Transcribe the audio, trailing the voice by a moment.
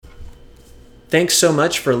Thanks so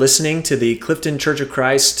much for listening to the Clifton Church of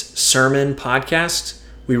Christ Sermon Podcast.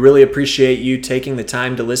 We really appreciate you taking the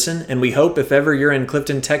time to listen, and we hope if ever you're in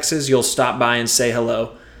Clifton, Texas, you'll stop by and say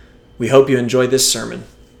hello. We hope you enjoy this sermon.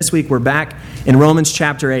 This week we're back in Romans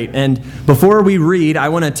chapter 8, and before we read, I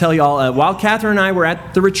want to tell you all, while Catherine and I were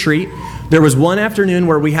at the retreat, there was one afternoon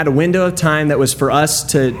where we had a window of time that was for us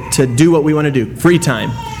to do what we want to do, free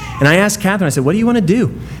time. And I asked Catherine, I said, what do you want to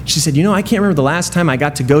do? She said, I can't remember the last time I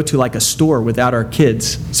got to go to like a store without our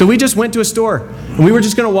kids. So we just went to a store, and we were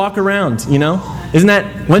just going to walk around, Isn't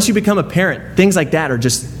that, once you become a parent, things like that are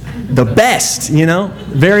just the best,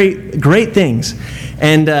 Very great things.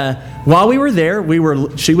 And while we were there,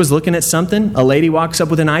 she was looking at something. A lady walks up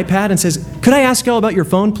with an iPad and says, could I ask y'all about your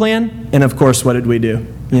phone plan? And of course, what did we do?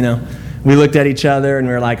 We looked at each other and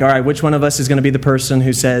we were like, all right, which one of us is going to be the person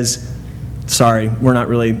who says, sorry, we're not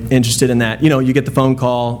really interested in that. You get the phone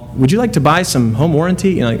call. Would you like to buy some home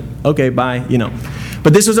warranty? Okay, bye,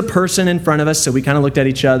 But this was a person in front of us, so we kind of looked at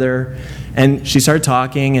each other, and she started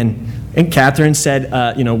talking, and Catherine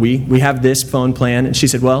said, we have this phone plan. And she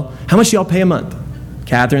said, well, how much do y'all pay a month?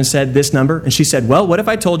 Catherine said this number, and she said, well, what if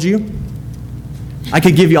I told you I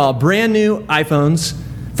could give y'all brand new iPhones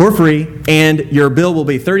for free, and your bill will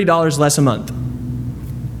be $30 less a month?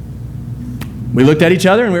 We looked at each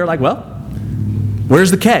other, and we were like, well, where's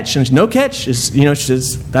the catch? And no catch. She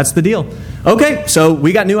says, that's the deal. Okay, so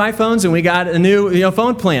we got new iPhones and we got a new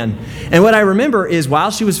phone plan. And what I remember is while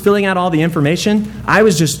she was filling out all the information, I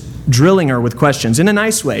was just drilling her with questions in a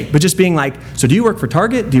nice way, but just being like, so do you work for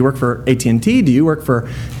Target? Do you work for AT&T? Do you work for,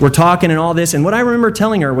 we're talking and all this. And what I remember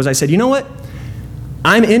telling her was, I said, you know what?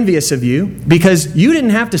 I'm envious of you because you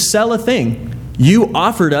didn't have to sell a thing. You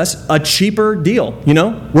offered us a cheaper deal. We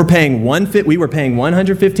were paying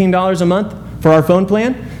 $115 a month for our phone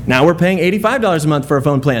plan. Now we're paying $85 a month for a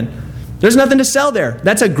phone plan. There's nothing to sell there.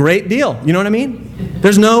 That's a great deal. You know what I mean?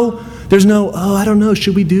 There's no, I don't know,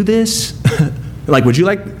 should we do this? Like, would you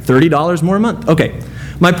like $30 more a month? Okay.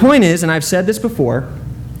 My point is, and I've said this before,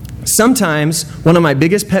 sometimes one of my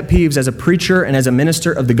biggest pet peeves as a preacher and as a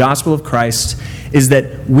minister of the gospel of Christ is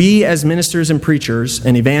that we as ministers and preachers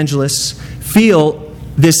and evangelists feel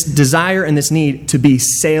this desire and this need to be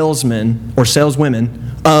salesmen or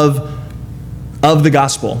saleswomen of the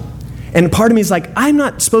gospel. And part of me is like, I'm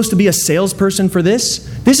not supposed to be a salesperson for this.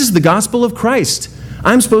 This is the gospel of Christ.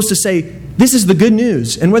 I'm supposed to say, this is the good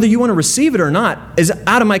news. And whether you want to receive it or not is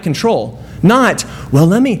out of my control. Not,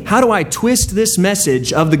 how do I twist this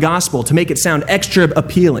message of the gospel to make it sound extra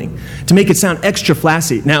appealing, to make it sound extra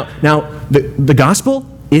flashy? Now, the gospel,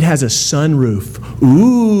 it has a sunroof.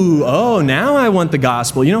 Now I want the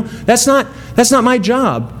gospel. That's not my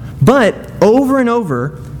job. But over and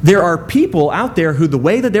over, there are people out there who the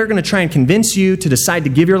way that they're going to try and convince you to decide to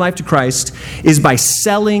give your life to Christ is by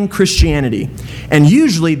selling Christianity. And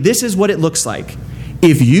usually this is what it looks like.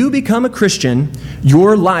 If you become a Christian,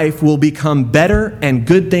 your life will become better and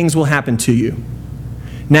good things will happen to you.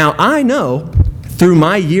 Now, I know through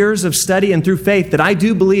my years of study and through faith that I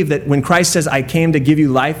do believe that when Christ says, I came to give you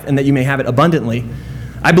life and that you may have it abundantly,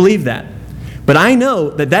 I believe that. But I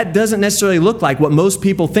know that doesn't necessarily look like what most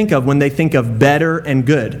people think of when they think of better and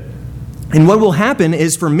good. And what will happen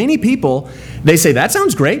is for many people, they say, that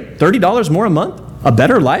sounds great, $30 more a month, a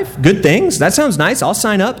better life, good things, that sounds nice, I'll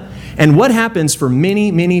sign up. And what happens for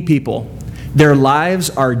many, many people? Their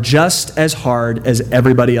lives are just as hard as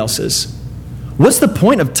everybody else's. What's the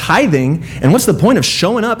point of tithing, and what's the point of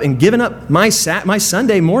showing up and giving up my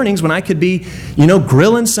Sunday mornings when I could be,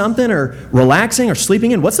 grilling something or relaxing or sleeping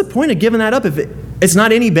in? What's the point of giving that up if it's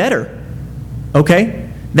not any better? Okay?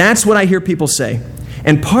 That's what I hear people say.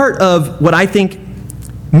 And part of what I think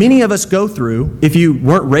many of us go through, if you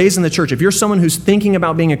weren't raised in the church, if you're someone who's thinking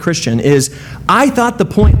about being a Christian, is I thought the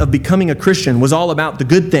point of becoming a Christian was all about the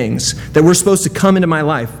good things that were supposed to come into my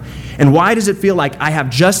life. And why does it feel like I have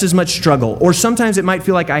just as much struggle? Or sometimes it might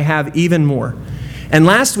feel like I have even more. And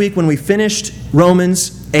last week when we finished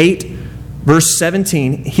Romans 8, verse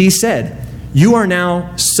 17, he said, you are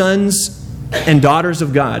now sons and daughters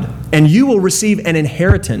of God, and you will receive an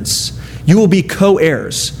inheritance. You will be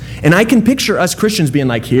co-heirs. And I can picture us Christians being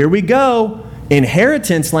like, here we go.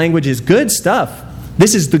 Inheritance language is good stuff.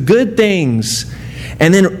 This is the good things.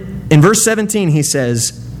 And then in verse 17, he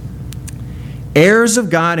says, heirs of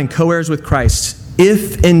God and co-heirs with Christ,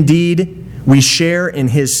 if indeed we share in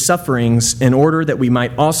his sufferings in order that we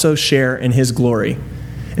might also share in his glory.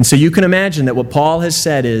 And so you can imagine that what Paul has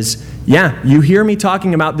said is, yeah, you hear me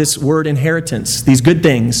talking about this word inheritance, these good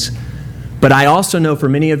things, but I also know for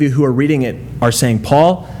many of you who are reading it are saying,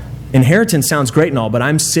 Paul, inheritance sounds great and all, but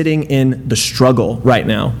I'm sitting in the struggle right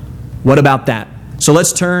now. What about that? So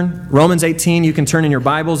let's turn, Romans 18, you can turn in your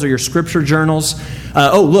Bibles or your scripture journals.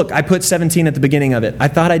 Look, I put 17 at the beginning of it. I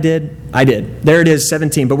thought I did. I did. There it is,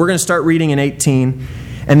 17. But we're going to start reading in 18,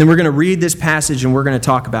 and then we're going to read this passage and we're going to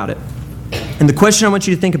talk about it. And the question I want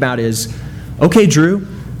you to think about is, okay, Drew,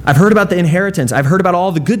 I've heard about the inheritance. I've heard about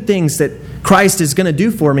all the good things that Christ is going to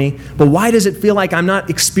do for me, but why does it feel like I'm not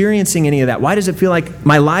experiencing any of that? Why does it feel like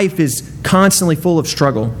my life is constantly full of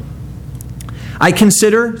struggle? I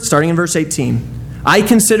consider, starting in verse 18, I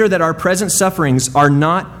consider that our present sufferings are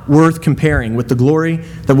not worth comparing with the glory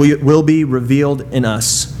that will be revealed in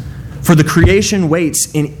us. For the creation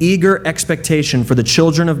waits in eager expectation for the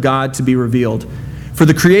children of God to be revealed. For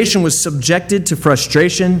the creation was subjected to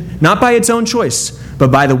frustration, not by its own choice,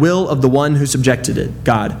 but by the will of the one who subjected it,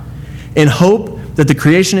 God, in hope that the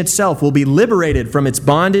creation itself will be liberated from its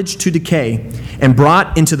bondage to decay and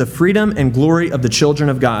brought into the freedom and glory of the children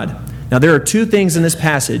of God. Now, there are two things in this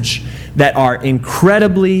passage that are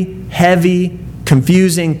incredibly heavy,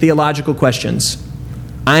 confusing theological questions.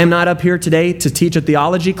 I am not up here today to teach a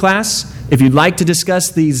theology class. If you'd like to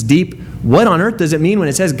discuss these deep, what on earth does it mean when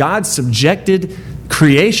it says God subjected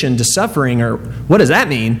creation to suffering, or what does that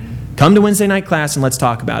mean? Come to Wednesday night class and let's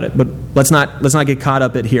talk about it. But let's not get caught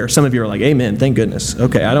up at here. Some of you are like, amen, thank goodness.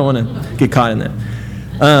 Okay, I don't want to get caught in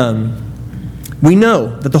that. We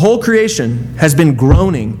know that the whole creation has been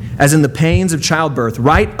groaning as in the pains of childbirth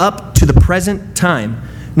right up to the present time.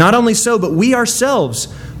 Not only so, but we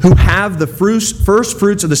ourselves who have the first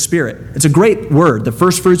fruits of the Spirit. It's a great word, the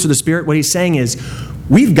first fruits of the Spirit. What he's saying is,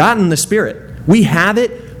 we've gotten the Spirit. We have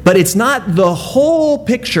it, but it's not the whole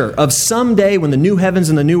picture of someday when the new heavens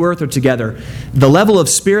and the new earth are together. The level of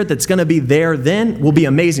Spirit that's going to be there then will be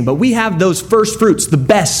amazing. But we have those first fruits, the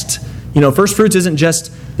best. First fruits isn't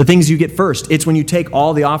just the things you get first. It's when you take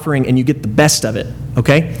all the offering and you get the best of it,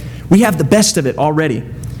 okay? We have the best of it already.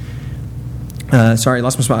 Sorry,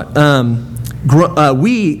 lost my spot.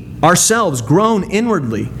 We ourselves groan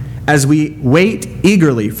inwardly as we wait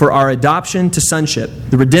eagerly for our adoption to sonship,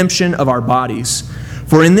 the redemption of our bodies.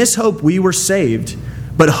 For in this hope we were saved.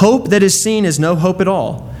 But hope that is seen is no hope at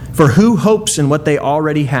all. For who hopes in what they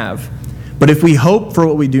already have? But if we hope for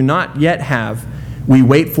what we do not yet have, we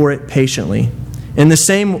wait for it patiently. In the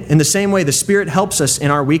same way, the Spirit helps us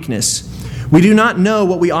in our weakness. We do not know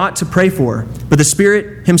what we ought to pray for, but the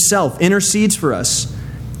Spirit Himself intercedes for us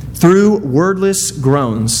through wordless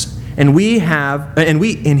groans. And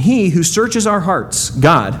He who searches our hearts,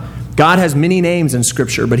 God has many names in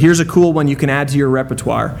Scripture, but here's a cool one you can add to your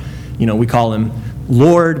repertoire. We call Him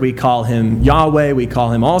Lord, we call Him Yahweh, we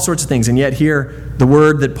call Him all sorts of things. And yet here, the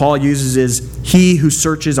word that Paul uses is He who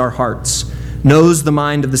searches our hearts, knows the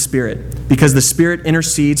mind of the Spirit, because the Spirit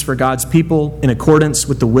intercedes for God's people in accordance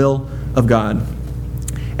with the will of God.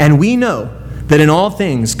 And we know that in all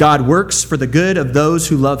things God works for the good of those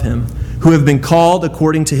who love Him, who have been called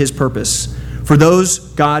according to His purpose. For those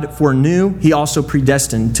God foreknew, He also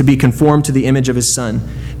predestined to be conformed to the image of His Son,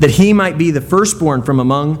 that He might be the firstborn from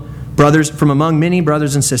among many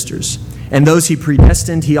brothers and sisters. And those He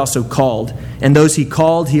predestined, He also called. And those He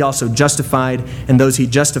called, He also justified. And those He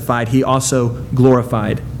justified, He also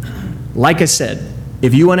glorified. Like I said,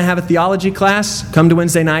 if you want to have a theology class, come to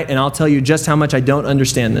Wednesday night and I'll tell you just how much I don't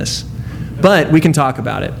understand this. But we can talk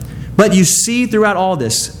about it. But you see throughout all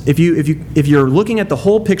this, if you're looking at the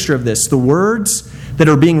whole picture of this, the words that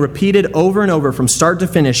are being repeated over and over from start to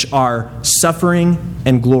finish are suffering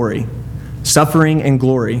and glory. Suffering and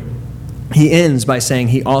glory. He ends by saying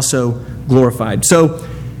He also glorified. So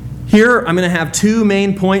here I'm going to have two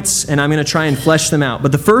main points and I'm going to try and flesh them out.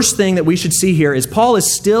 But the first thing that we should see here is Paul is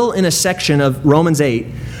still in a section of Romans 8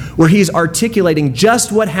 where he's articulating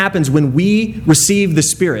just what happens when we receive the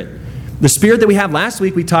Spirit. The Spirit that we have last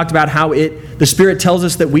week, we talked about how the Spirit tells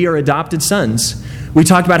us that we are adopted sons. We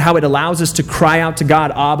talked about how it allows us to cry out to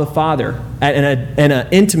God, Abba, Father, and an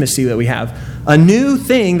intimacy that we have. A new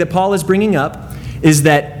thing that Paul is bringing up is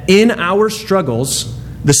that in our struggles,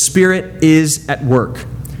 the Spirit is at work.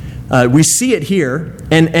 We see it here,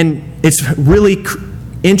 and it's really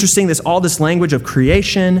interesting, all this language of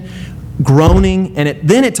creation, groaning, and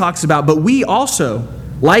then it talks about, but we also,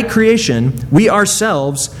 like creation, we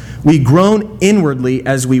ourselves, we groan inwardly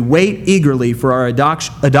as we wait eagerly for our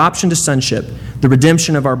adoption to sonship, the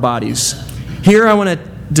redemption of our bodies. Here I want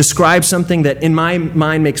to describe something that in my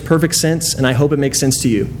mind makes perfect sense, and I hope it makes sense to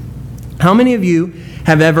you. How many of you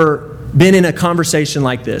have ever been in a conversation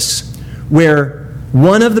like this, where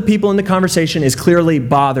one of the people in the conversation is clearly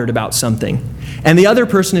bothered about something, and the other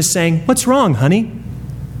person is saying, "What's wrong, honey?"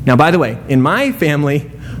 Now, by the way, in my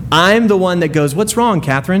family, I'm the one that goes, "What's wrong,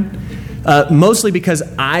 Catherine?" Mostly because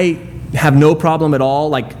I have no problem at all,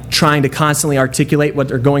 like trying to constantly articulate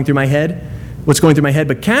what's going through my head.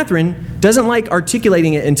 But Catherine doesn't like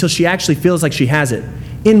articulating it until she actually feels like she has it.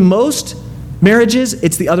 In most marriages,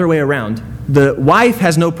 it's the other way around. The wife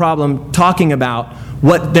has no problem talking about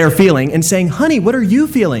what they're feeling and saying, honey, what are you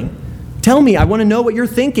feeling? Tell me, I want to know what you're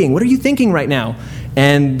thinking. What are you thinking right now?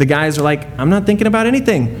 And the guys are like, I'm not thinking about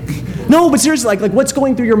anything. No, but seriously, like what's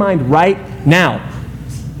going through your mind right now?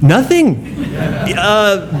 Nothing.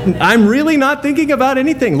 I'm really not thinking about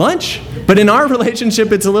anything. Lunch. But in our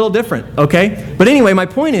relationship, it's a little different, okay? But anyway, my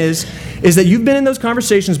point is that you've been in those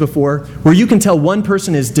conversations before where you can tell one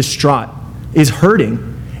person is distraught, is hurting,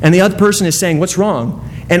 and the other person is saying, what's wrong?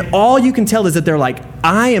 And all you can tell is that they're like,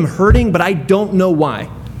 I am hurting, but I don't know why.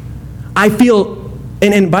 I feel,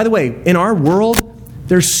 and by the way, in our world,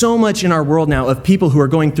 there's so much in our world now of people who are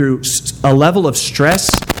going through a level of stress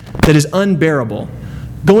that is unbearable,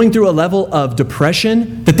 going through a level of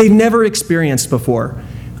depression that they've never experienced before.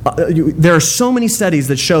 There are so many studies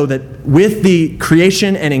that show that with the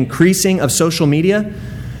creation and increasing of social media,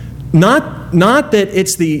 not that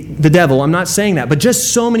it's the devil, I'm not saying that, but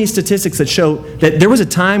just so many statistics that show that there was a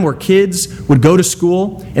time where kids would go to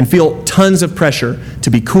school and feel tons of pressure to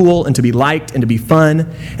be cool and to be liked and to be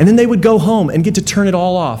fun, and then they would go home and get to turn it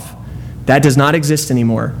all off. That does not exist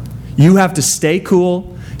anymore. You have to stay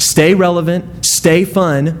cool, stay relevant, stay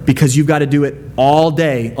fun, because you've got to do it all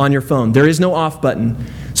day on your phone. There is no off button.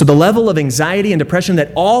 So the level of anxiety and depression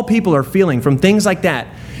that all people are feeling from things like that,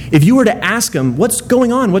 if you were to ask them, what's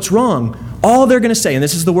going on, what's wrong, all they're going to say, and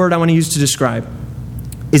this is the word I want to use to describe,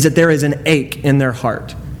 is that there is an ache in their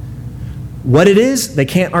heart. What it is, they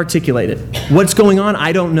can't articulate it. What's going on,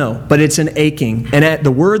 I don't know, but it's an aching. And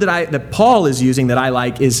the word that Paul is using that I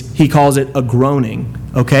like is, he calls it a groaning,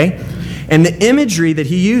 okay? And the imagery that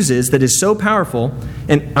he uses that is so powerful,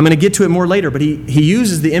 and I'm going to get to it more later, but he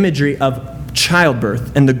uses the imagery of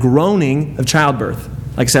childbirth and the groaning of childbirth.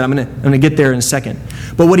 Like I said, I'm going to get there in a second.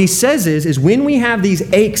 But what he says is when we have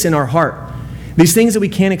these aches in our heart, these things that we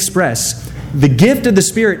can't express, the gift of the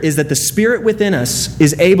Spirit is that the Spirit within us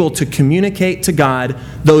is able to communicate to God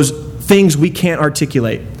those things we can't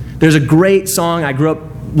articulate. There's a great song I grew up,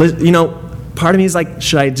 part of me is like,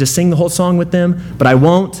 should I just sing the whole song with them? But I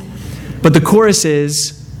won't. But the chorus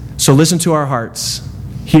is, so listen to our hearts,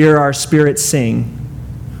 hear our spirits sing.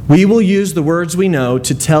 We will use the words we know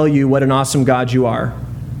to tell you what an awesome God you are.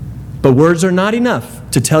 But words are not enough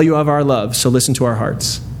to tell you of our love, so listen to our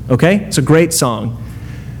hearts. Okay? It's a great song.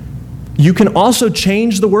 You can also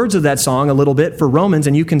change the words of that song a little bit for Romans,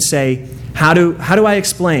 and you can say, how do I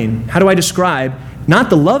explain? How do I describe not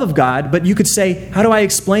the love of God, but you could say, how do I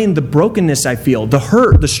explain the brokenness I feel, the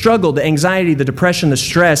hurt, the struggle, the anxiety, the depression, the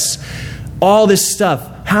stress, all this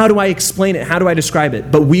stuff. How do I explain it? How do I describe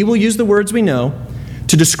it? But we will use the words we know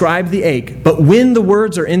to describe the ache. But when the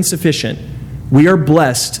words are insufficient, we are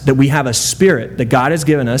blessed that we have a Spirit that God has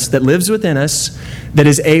given us, that lives within us, that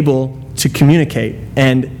is able to communicate.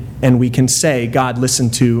 And we can say, God, listen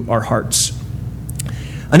to our hearts.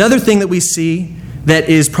 Another thing that we see that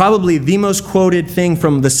is probably the most quoted thing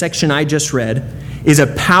from the section I just read is a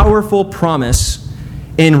powerful promise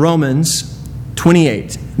in Romans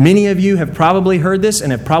 28. Many of you have probably heard this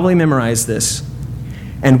and have probably memorized this.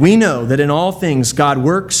 And we know that in all things God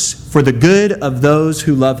works for the good of those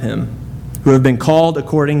who love Him, who have been called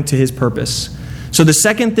according to His purpose. So the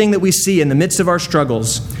second thing that we see in the midst of our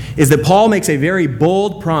struggles is that Paul makes a very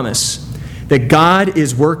bold promise that God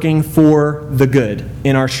is working for the good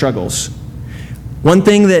in our struggles. One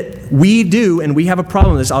thing that we do, and we have a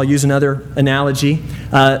problem with this, I'll use another analogy.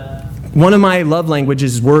 One of my love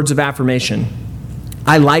languages is words of affirmation.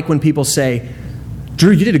 I like when people say,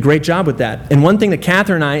 Drew, you did a great job with that. And one thing that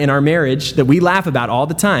Catherine and I in our marriage that we laugh about all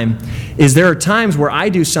the time is there are times where I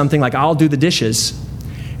do something like I'll do the dishes,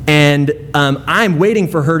 and I'm waiting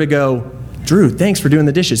for her to go, Drew, thanks for doing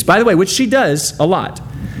the dishes. By the way, which she does a lot.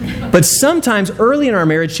 But sometimes early in our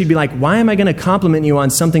marriage, she'd be like, why am I going to compliment you on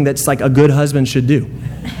something that's like a good husband should do?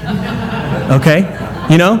 Okay?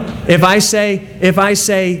 You know, if I say,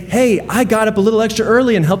 hey, I got up a little extra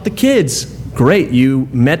early and helped the kids. Great, you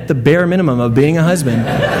met the bare minimum of being a husband.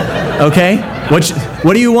 Okay?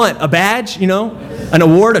 What do you want? A badge? You know? An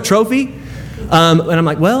award? A trophy? And I'm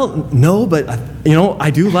like, well, no, but, I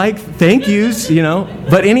do like thank yous,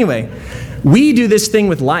 But anyway, we do this thing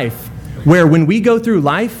with life where when we go through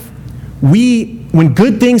life, when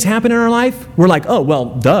good things happen in our life, we're like, oh, well,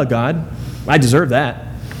 duh, God, I deserve that.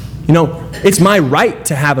 It's my right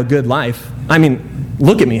to have a good life. I mean,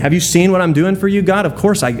 look at me. Have you seen what I'm doing for you, God? Of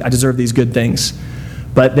course I deserve these good things.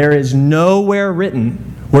 But there is nowhere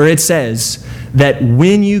written where it says that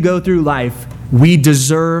when you go through life, we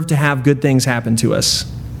deserve to have good things happen to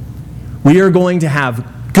us. We are going to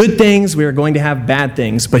have good things, we are going to have bad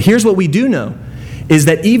things. But here's what we do know, is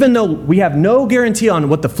that even though we have no guarantee on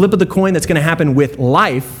what the flip of the coin that's going to happen with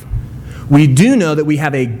life, we do know that we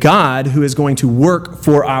have a God who is going to work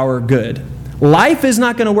for our good. Life is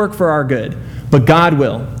not going to work for our good, but God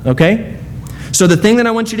will, okay? So the thing that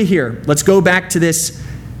I want you to hear, let's go back to this.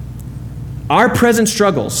 Our present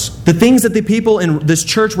struggles, the things that the people in this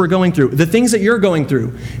church were going through, the things that you're going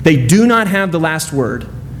through, they do not have the last word.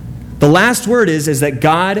 The last word is that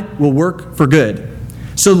God will work for good.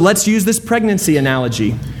 So let's use this pregnancy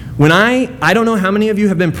analogy. When I don't know how many of you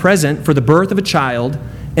have been present for the birth of a child,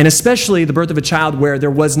 and especially the birth of a child where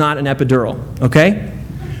there was not an epidural, okay?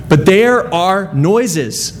 But there are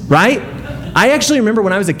noises, right? I actually remember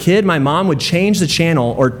when I was a kid, my mom would change the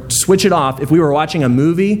channel or switch it off if we were watching a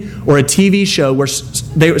movie or a TV show where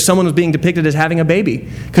someone was being depicted as having a baby.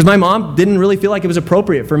 Because my mom didn't really feel like it was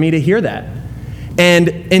appropriate for me to hear that. And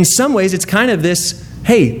in some ways, it's kind of this,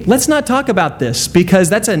 hey, let's not talk about this, because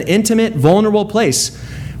that's an intimate, vulnerable place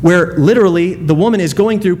where literally the woman is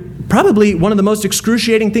going through probably one of the most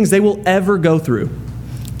excruciating things they will ever go through.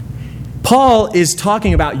 Paul is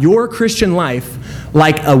talking about your Christian life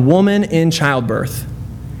like a woman in childbirth.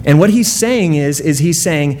 And what he's saying is he's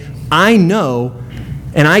saying, I know,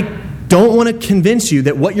 and I don't want to convince you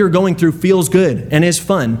that what you're going through feels good and is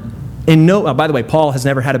fun. And no, by the way, Paul has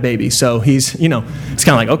never had a baby, so he's, it's kind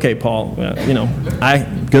of like, okay, Paul,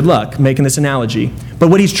 good luck making this analogy. But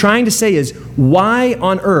what he's trying to say is, why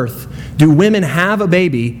on earth do women have a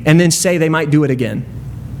baby and then say they might do it again?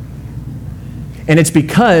 And it's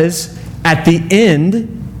because at the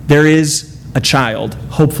end, there is a child,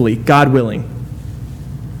 hopefully, God willing.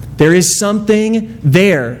 There is something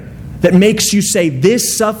there that makes you say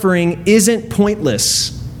this suffering isn't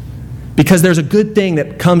pointless, because there's a good thing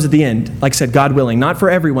that comes at the end. Like I said, God willing. Not for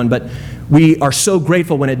everyone, but we are so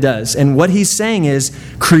grateful when it does. And what he's saying is,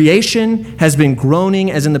 creation has been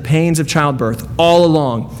groaning as in the pains of childbirth all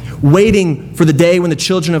along, waiting for the day when the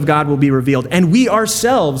children of God will be revealed. And we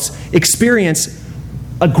ourselves experience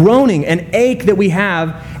a groaning, an ache that we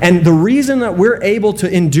have. And the reason that we're able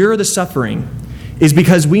to endure the suffering is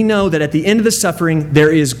because we know that at the end of the suffering,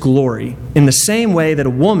 there is glory. In the same way that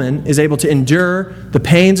a woman is able to endure the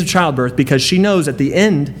pains of childbirth because she knows at the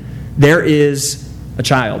end, there is a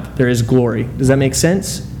child. There is glory. Does that make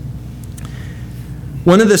sense?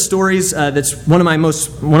 One of the stories that's one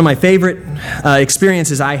of my favorite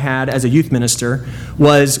experiences I had as a youth minister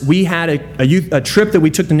was we had a trip that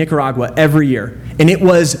we took to Nicaragua every year. And it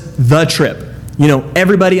was the trip.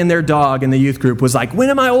 Everybody and their dog in the youth group was like, when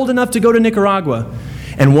am I old enough to go to Nicaragua?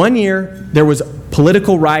 And one year, there was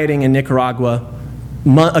political rioting in Nicaragua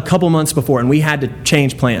a couple months before, and we had to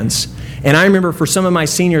change plans. And I remember for some of my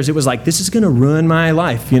seniors, it was like, this is going to ruin my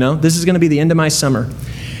life, This is going to be the end of my summer.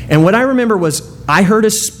 And what I remember was I heard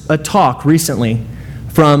a talk recently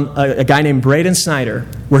from a guy named Braden Snyder,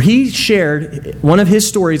 where he shared, one of his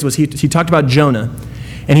stories was he talked about Jonah.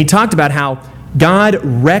 And he talked about how God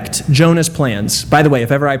wrecked Jonah's plans. By the way,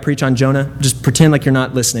 if ever I preach on Jonah, just pretend like you're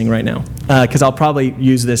not listening right now, because I'll probably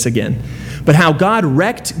use this again. But how God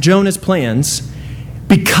wrecked Jonah's plans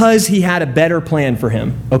because he had a better plan for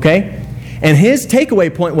him, okay? And his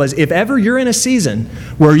takeaway point was, if ever you're in a season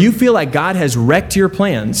where you feel like God has wrecked your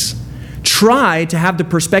plans, try to have the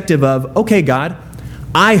perspective of, okay, God,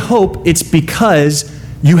 I hope it's because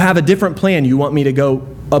you have a different plan you want me to go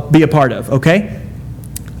be a part of, okay?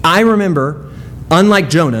 I remember, unlike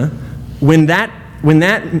Jonah, when that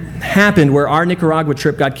happened where our Nicaragua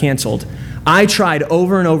trip got canceled, I tried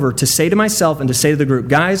over and over to say to myself and to say to the group,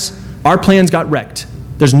 guys, our plans got wrecked.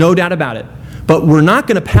 There's no doubt about it. But we're not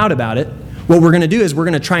going to pout about it. What we're going to do is we're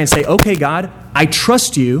going to try and say, okay, God, I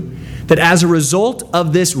trust you that as a result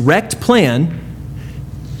of this wrecked plan,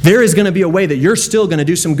 there is going to be a way that you're still going to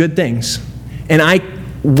do some good things. And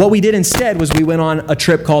what we did instead was we went on a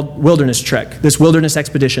trip called Wilderness Trek, this wilderness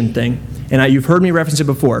expedition thing. And you've heard me reference it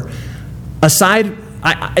before.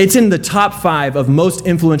 It's in the top 5 of most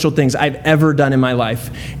influential things I've ever done in my life.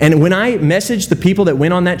 And when I message the people that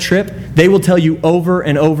went on that trip, they will tell you over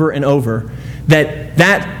and over and over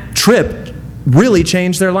that trip really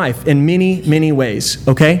changed their life in many, many ways,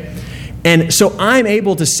 okay? And so I'm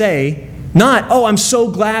able to say, I'm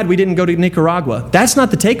so glad we didn't go to Nicaragua. That's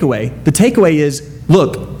not the takeaway. The takeaway is,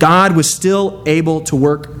 look, God was still able to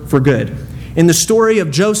work for good. In the story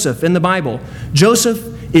of Joseph in the Bible,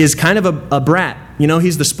 Joseph is kind of a brat.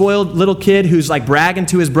 He's the spoiled little kid who's like bragging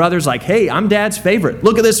to his brothers like, hey, I'm Dad's favorite.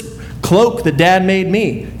 Look at this cloak that Dad made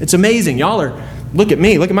me. It's amazing. Look at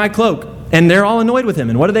me. Look at my cloak. And they're all annoyed with him.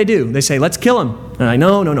 And what do? They say, let's kill him. And I,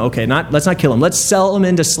 no, okay, let's not kill him. Let's sell him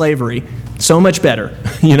into slavery. So much better,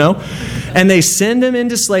 And they send him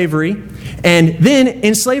into slavery. And then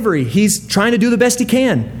in slavery, he's trying to do the best he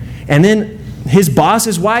can. And then his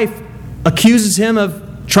boss's wife accuses him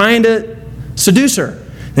of trying to seduce her.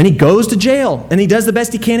 Then he goes to jail, and he does the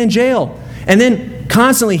best he can in jail. And then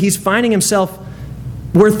constantly he's finding himself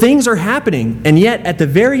where things are happening. And yet at the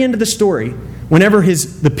very end of the story, whenever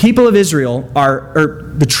the people of Israel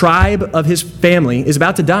or the tribe of his family is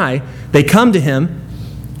about to die, they come to him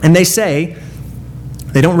and they say,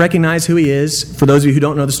 they don't recognize who he is, for those of you who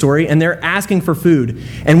don't know the story, and they're asking for food.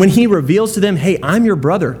 And when he reveals to them, hey, I'm your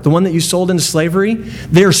brother, the one that you sold into slavery,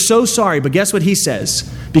 they're so sorry. But guess what he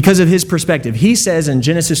says? Because of his perspective. He says in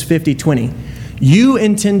Genesis 50:20, you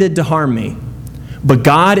intended to harm me, but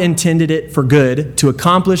God intended it for good to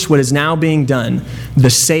accomplish what is now being done, the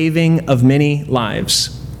saving of many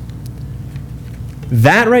lives.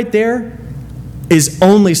 That right there is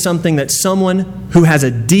only something that someone who has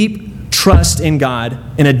a deep trust in God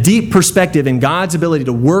and a deep perspective in God's ability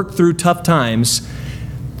to work through tough times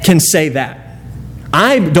can say that.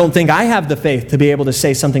 I don't think I have the faith to be able to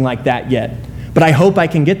say something like that yet, but I hope I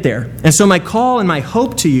can get there. And so my call and my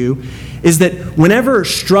hope to you is that whenever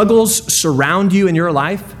struggles surround you in your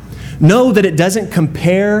life, know that it doesn't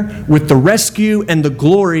compare with the rescue and the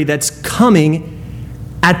glory that's coming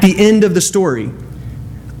at the end of the story.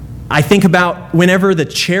 I think about whenever the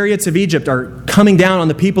chariots of Egypt are coming down on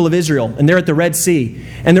the people of Israel, and they're at the Red Sea,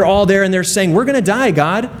 and they're all there and they're saying, we're going to die,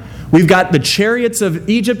 God. We've got the chariots of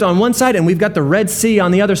Egypt on one side and we've got the Red Sea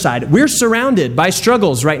on the other side. We're surrounded by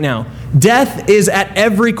struggles right now. Death is at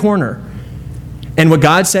every corner. And what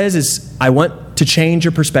God says is, I want to change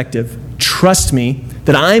your perspective. Trust me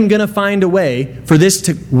that I'm going to find a way for this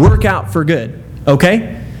to work out for good.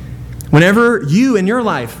 Okay? Whenever you in your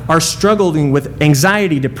life are struggling with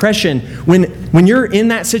anxiety, depression, when you're in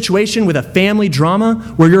that situation with a family drama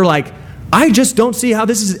where you're like, I just don't see how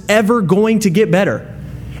this is ever going to get better.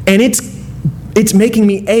 And it's making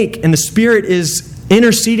me ache, and the Spirit is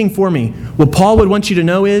interceding for me. What Paul would want you to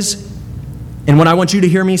know is, and what I want you to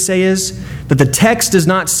hear me say is, that the text does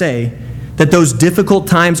not say that those difficult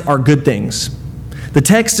times are good things. The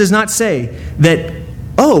text does not say that,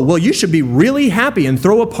 oh, well, you should be really happy and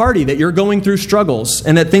throw a party that you're going through struggles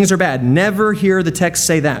and that things are bad. Never hear the text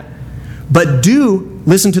say that. But do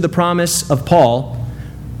listen to the promise of Paul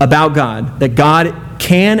about God, that God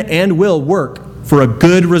can and will work for a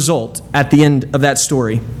good result at the end of that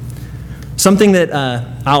story. Something that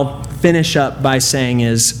I'll finish up by saying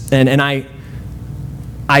is, and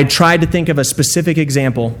I tried to think of a specific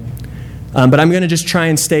example, but I'm going to just try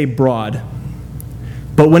and stay broad.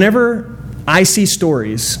 But whenever I see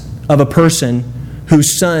stories of a person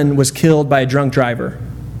whose son was killed by a drunk driver,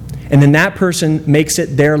 and then that person makes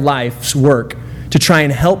it their life's work to try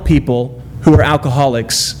and help people who are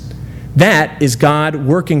alcoholics, that is God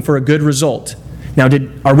working for a good result. Now,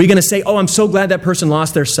 are we going to say, oh, I'm so glad that person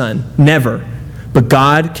lost their son? Never. But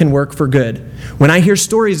God can work for good. When I hear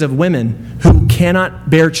stories of women who cannot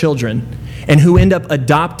bear children and who end up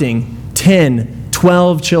adopting 10,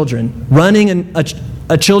 12 children, running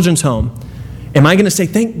a children's home, am I going to say,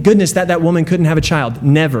 thank goodness that woman couldn't have a child?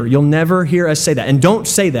 Never. You'll never hear us say that. And don't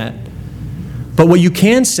say that. But what you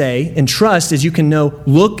can say and trust is you can know,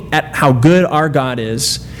 look at how good our God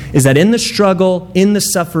is that in the struggle, in the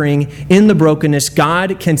suffering, in the brokenness,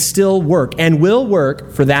 God can still work and will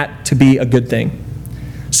work for that to be a good thing.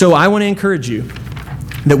 So I want to encourage you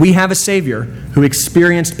that we have a Savior who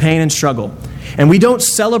experienced pain and struggle. And we don't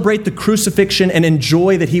celebrate the crucifixion and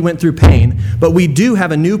enjoy that he went through pain, but we do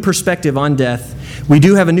have a new perspective on death. We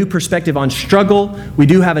do have a new perspective on struggle. We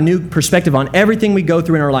do have a new perspective on everything we go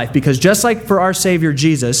through in our life. Because just like for our Savior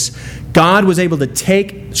Jesus, God was able to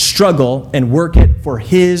take struggle and work it for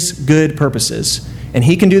his good purposes. And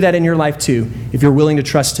he can do that in your life too, if you're willing to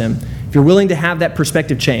trust him, if you're willing to have that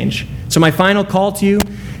perspective change. So my final call to you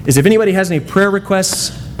is, if anybody has any prayer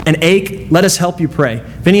requests, an ache, let us help you pray.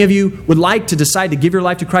 If any of you would like to decide to give your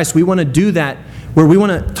life to Christ, we want to do that, where we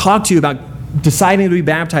want to talk to you about deciding to be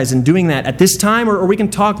baptized and doing that at this time, or we can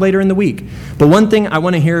talk later in the week. But one thing I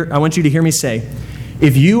want you to hear me say,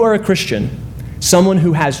 if you are a Christian, someone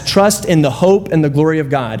who has trust in the hope and the glory of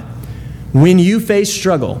God, when you face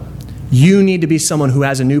struggle, you need to be someone who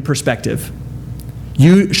has a new perspective.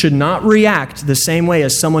 You should not react the same way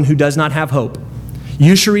as someone who does not have hope.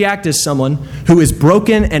 You should react as someone who is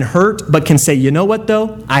broken and hurt, but can say, you know what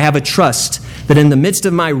though? I have a trust that in the midst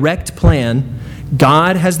of my wrecked plan,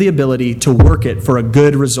 God has the ability to work it for a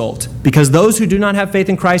good result. Because those who do not have faith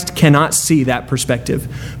in Christ cannot see that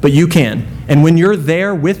perspective, but you can. And when you're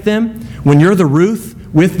there with them, when you're the Ruth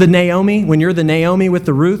with the Naomi, when you're the Naomi with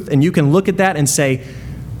the Ruth, and you can look at that and say,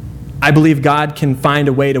 I believe God can find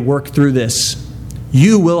a way to work through this,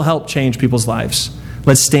 you will help change people's lives.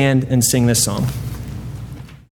 Let's stand and sing this song.